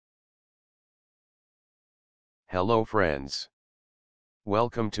Hello friends.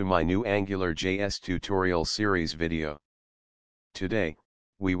 Welcome to my new AngularJS tutorial series video. Today,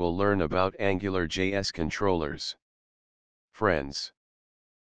 we will learn about AngularJS controllers. Friends,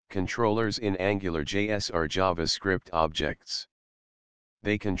 controllers in AngularJS are JavaScript objects.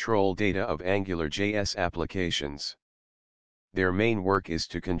 They control data of AngularJS applications. Their main work is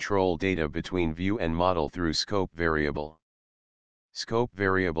to control data between view and model through scope variable. Scope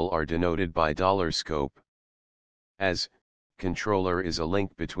variable are denoted by $scope. As, controller is a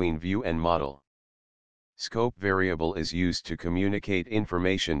link between view and model. Scope variable is used to communicate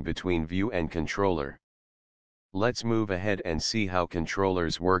information between view and controller. Let's move ahead and see how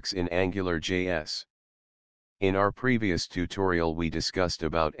controllers works in AngularJS. In our previous tutorial we discussed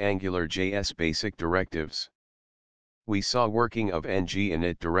about AngularJS basic directives. We saw working of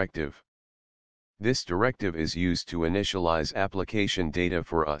ng-init directive. This directive is used to initialize application data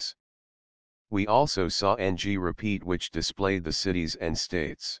for us. We also saw ng-repeat which displayed the cities and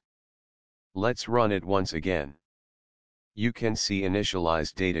states. Let's run it once again. You can see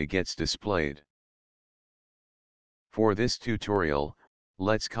initialized data gets displayed. For this tutorial,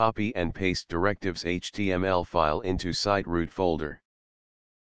 let's copy and paste directives HTML file into site root folder.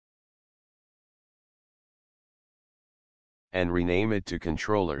 And rename it to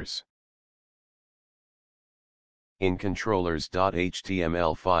controllers. In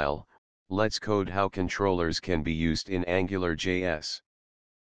controllers.html file, let's code how controllers can be used in AngularJS.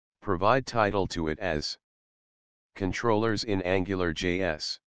 Provide title to it as Controllers in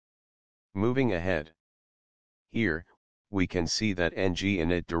AngularJS. Moving ahead. Here, we can see that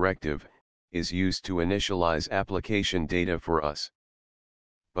ng-init directive is used to initialize application data for us.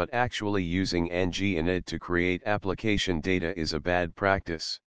 But actually using ng-init to create application data is a bad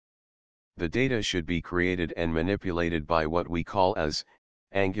practice. The data should be created and manipulated by what we call as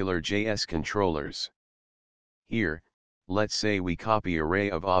AngularJS controllers. Here, let's say we copy array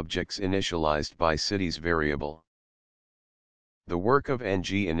of objects initialized by cities variable. The work of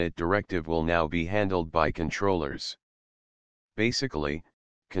ng-init directive will now be handled by controllers. Basically,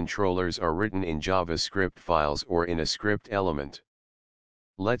 controllers are written in JavaScript files or in a script element.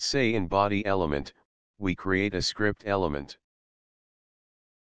 Let's say in body element, we create a script element.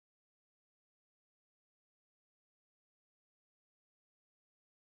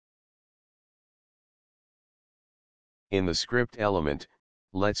 In the script element,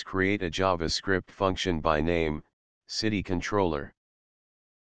 let's create a JavaScript function by name, cityController.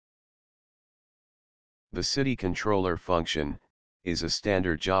 The cityController function is a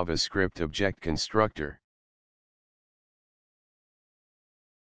standard JavaScript object constructor.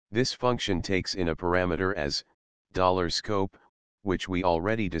 This function takes in a parameter as $scope, which we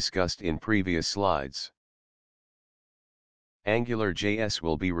already discussed in previous slides. AngularJS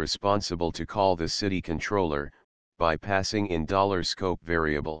will be responsible to call the cityController by passing in $scope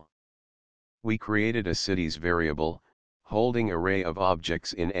variable. We created a cities variable, holding array of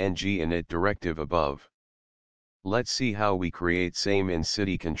objects in ng-init directive above. Let's see how we create same in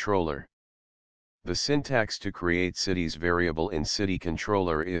cityController. The syntax to create cities variable in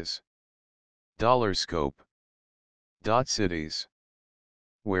cityController is $scope .cities,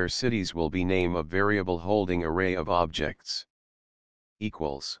 where cities will be name of variable holding array of objects,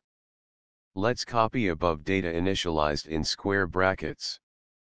 equals. Let's copy above data initialized in square brackets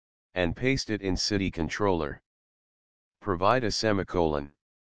and paste it in cityController. Provide a semicolon.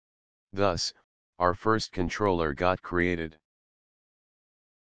 Thus, our first controller got created.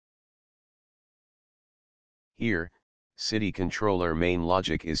 Here, cityController main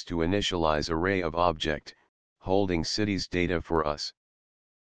logic is to initialize array of object, holding cities data for us.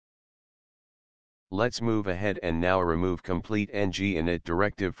 Let's move ahead and now remove complete ng-init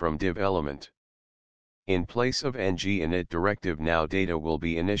directive from div element. In place of ng-init directive now data will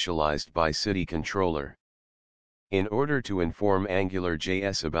be initialized by cityController. In order to inform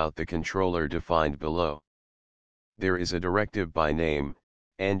AngularJS about the controller defined below, there is a directive by name,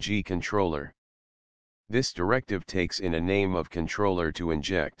 ng-controller. This directive takes in a name of controller to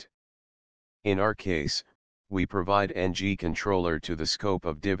inject. In our case, we provide ng-controller to the scope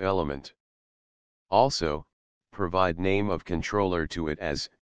of div element. Also, provide name of controller to it as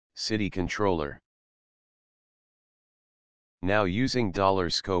cityController. Now using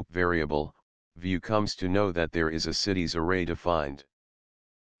 $scope variable, view comes to know that there is a cities array defined.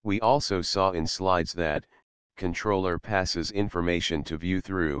 We also saw in slides that controller passes information to view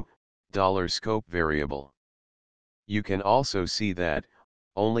through $scope variable. You can also see that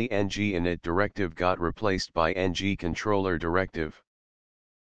only ng-init directive got replaced by ng-controller directive.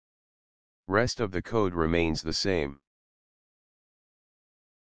 Rest of the code remains the same.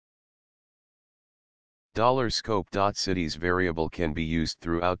 $scope.cities variable can be used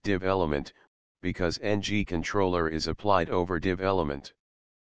throughout div element, because ng controller is applied over div element.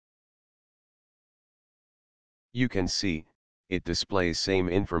 You can see, it displays same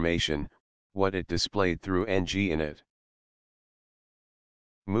information, what it displayed through ng init.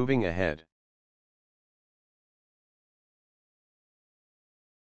 Moving ahead.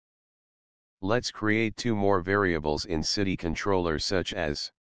 Let's create two more variables in city controller, such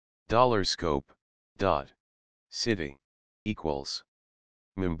as $scope dot city equals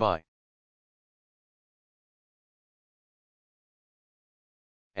Mumbai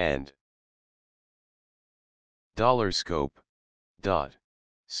and $scope dot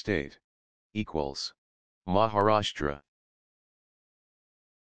state equals Maharashtra.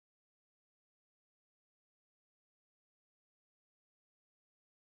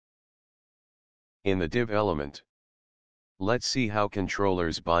 In the div element, let's see how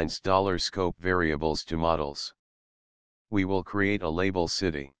controllers binds $scope variables to models. We will create a label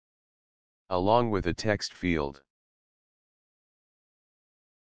city, along with a text field.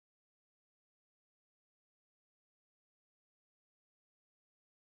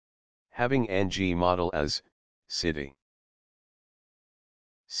 Having ng model as city.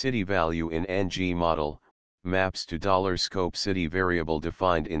 City value in ng model maps to $scope city variable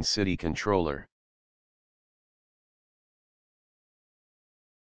defined in city controller.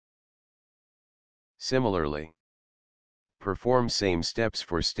 Similarly, perform same steps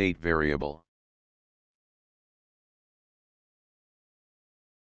for state variable.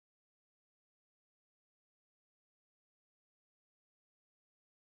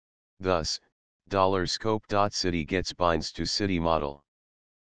 Thus, $scope.city gets binds to city model,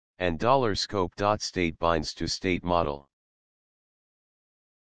 and $scope.state binds to state model.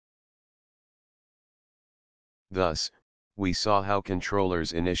 Thus, we saw how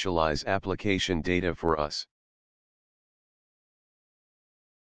controllers initialize application data for us.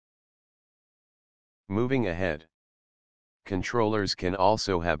 Moving ahead. Controllers can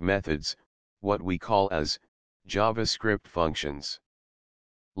also have methods, what we call as JavaScript functions.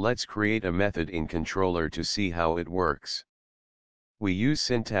 Let's create a method in controller to see how it works. We use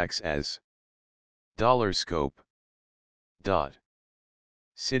syntax as $scope dot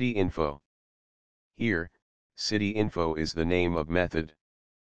city info. Here, city info is the name of method.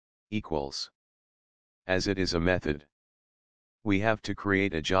 Equals. As it is a method, we have to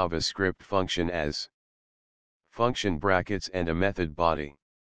create a JavaScript function as function brackets and a method body.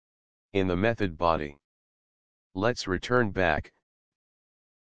 In the method body, let's return back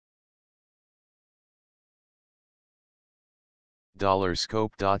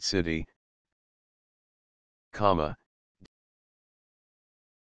 $scope.city, comma,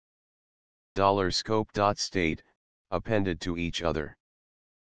 $scope.state, appended to each other.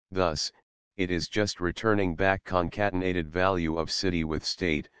 Thus, it is just returning back concatenated value of city with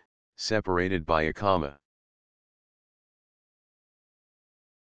state, separated by a comma.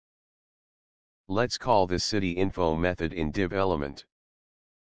 Let's call the city info method in div element.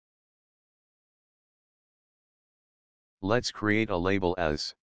 Let's create a label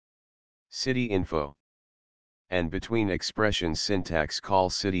as city info, and between expressions syntax call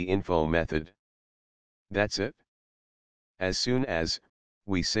city info method. That's it. As soon as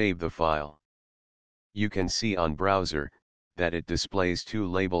we save the file, you can see on browser that it displays two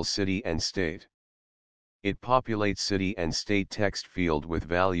labels, city and state. It populates city and state text field with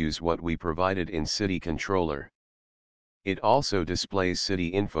values what we provided in city controller. It also displays city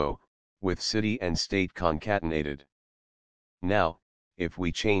info with city and state concatenated. Now, if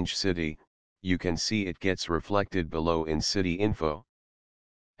we change city, you can see it gets reflected below in city info.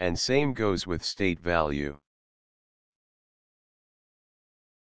 And same goes with state value.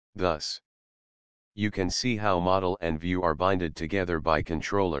 Thus, you can see how model and view are binded together by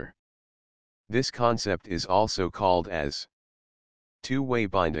controller. This concept is also called as two-way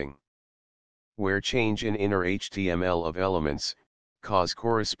binding, where change in inner HTML of elements cause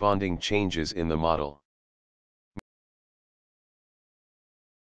corresponding changes in the model.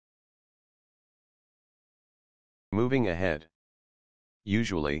 Moving ahead.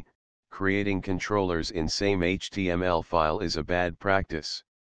 Usually, creating controllers in same HTML file is a bad practice.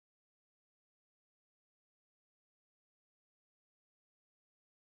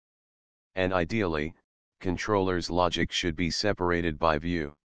 And ideally, controllers' logic should be separated by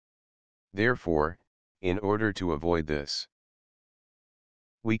view. Therefore, in order to avoid this,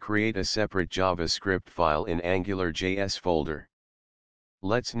 we create a separate JavaScript file in Angularjs folder.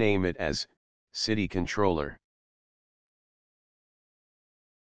 Let's name it as city controller.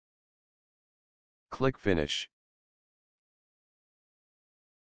 Click Finish.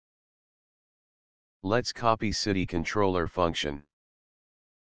 Let's copy city controller function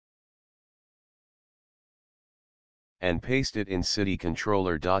and paste it in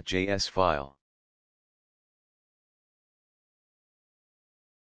citycontroller.js file.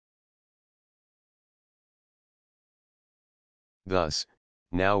 Thus,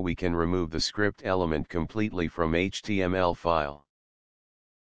 now we can remove the script element completely from HTML file.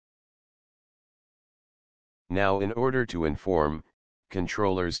 Now in order to inform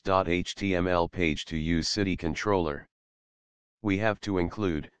controllers.html page to use city controller, we have to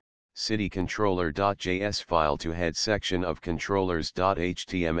include citycontroller.js file to head section of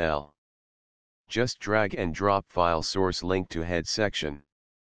controllers.html. Just drag and drop file source link to head section.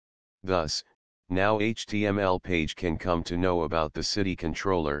 Thus, now HTML page can come to know about the city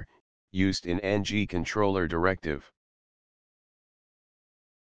controller, used in ng controller directive.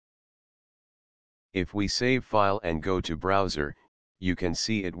 If we save file and go to browser, you can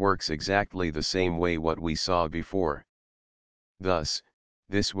see it works exactly the same way what we saw before. Thus,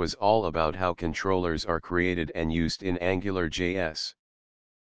 this was all about how controllers are created and used in AngularJS.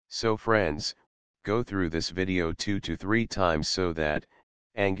 So friends, go through this video 2 to 3 times so that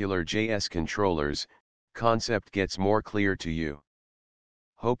AngularJS controllers concept gets more clear to you.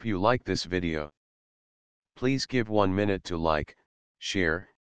 Hope you like this video. Please give 1 minute to like, share,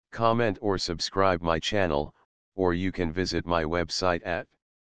 comment or subscribe my channel, or you can visit my website at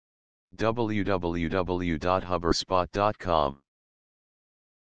www.hubberspot.com.